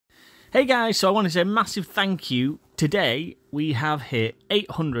Hey guys, so I want to say a massive thank you. Today we have hit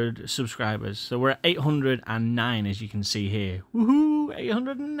 800 subscribers. So we're at 809 as you can see here. Woohoo!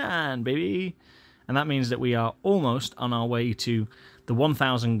 809 baby. And that means that we are almost on our way to the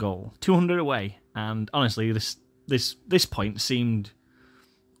 1,000 goal. 200 away. And honestly, this point seemed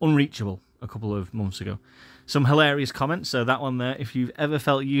unreachable a couple of months ago. Some hilarious comments. So that one there, if you've ever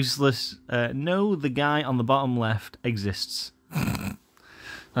felt useless, know the guy on the bottom left exists.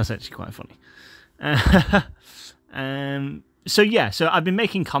 That's actually quite funny. So I've been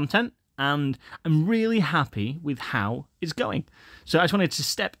making content and I'm really happy with how it's going. So I just wanted to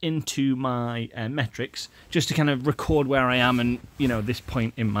step into my metrics just to kind of record where I am and, you know, this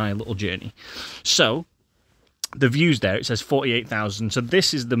point in my little journey. So the views there, it says 48,000. So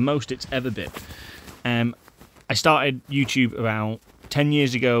this is the most it's ever been. I started YouTube about 10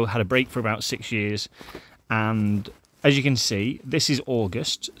 years ago, had a break for about 6 years, and as you can see, this is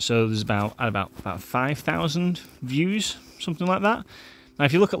August, so there's about 5,000 views, something like that. Now,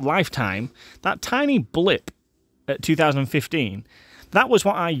 if you look at lifetime, that tiny blip at 2015, that was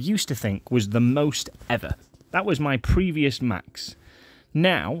what I used to think was the most ever. That was my previous max.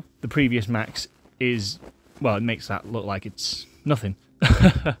 Now, the previous max is, well, it makes that look like it's nothing.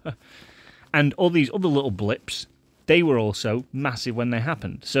 And all these other little blips, they were also massive when they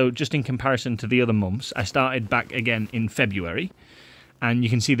happened. So just in comparison to the other months, I started back again in February, and you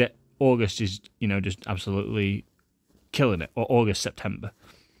can see that August is, you know, just absolutely killing it, or August, September.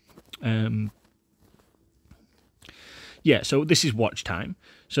 Yeah, so this is watch time.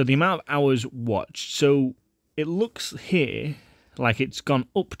 So the amount of hours watched. So it looks here like it's gone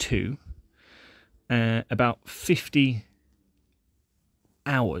up to about 50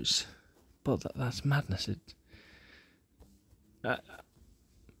 hours. But that's madness. I'm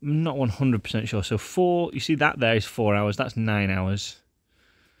not 100% sure. So you see that there is 4 hours. That's 9 hours.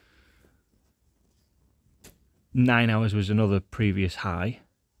 9 hours was another previous high.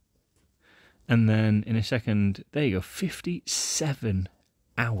 And then in a second, there you go, 57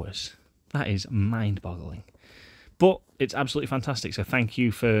 hours. That is mind-boggling. But it's absolutely fantastic. So thank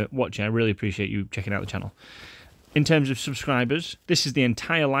you for watching. I really appreciate you checking out the channel. In terms of subscribers, this is the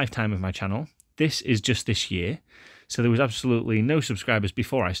entire lifetime of my channel. This is just this year. So there was absolutely no subscribers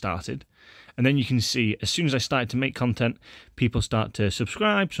before I started. And then you can see, as soon as I started to make content, people start to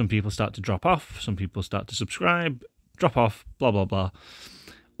subscribe, some people start to drop off, some people start to subscribe, drop off, blah, blah, blah.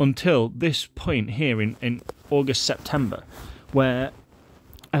 Until this point here in August, September, where,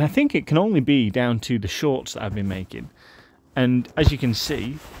 and I think it can only be down to the shorts that I've been making. And as you can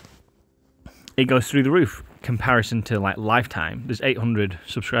see, it goes through the roof. Comparison to like lifetime, there's 800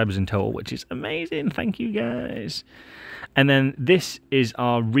 subscribers in total, which is amazing. Thank you guys. And then this is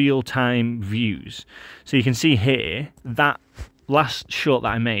our real-time views. So you can see here that last short that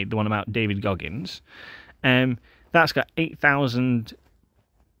I made, the one about David Goggins, that's got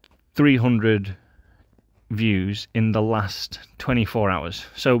 8,300 views in the last 24 hours.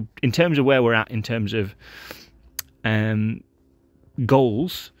 So in terms of where we're at in terms of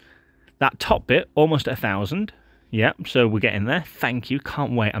goals, that top bit, almost 1,000. Yep, so we're getting there. Thank you.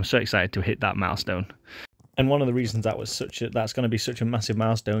 Can't wait. I'm so excited to hit that milestone. And one of the reasons that's going to be such a massive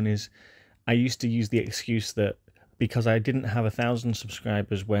milestone is I used to use the excuse that because I didn't have 1,000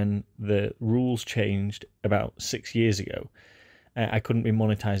 subscribers when the rules changed about 6 years ago, I couldn't be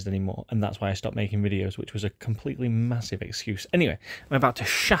monetized anymore. And that's why I stopped making videos, which was a completely massive excuse. Anyway, I'm about to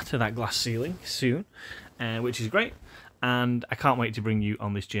shatter that glass ceiling soon, which is great. And I can't wait to bring you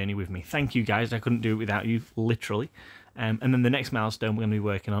on this journey with me. Thank you, guys. I couldn't do it without you, literally. And then the next milestone we're going to be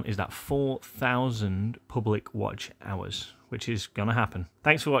working on is that 4,000 public watch hours, which is going to happen.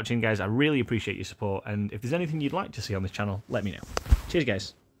 Thanks for watching, guys. I really appreciate your support. And if there's anything you'd like to see on this channel, let me know. Cheers,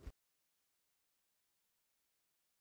 guys.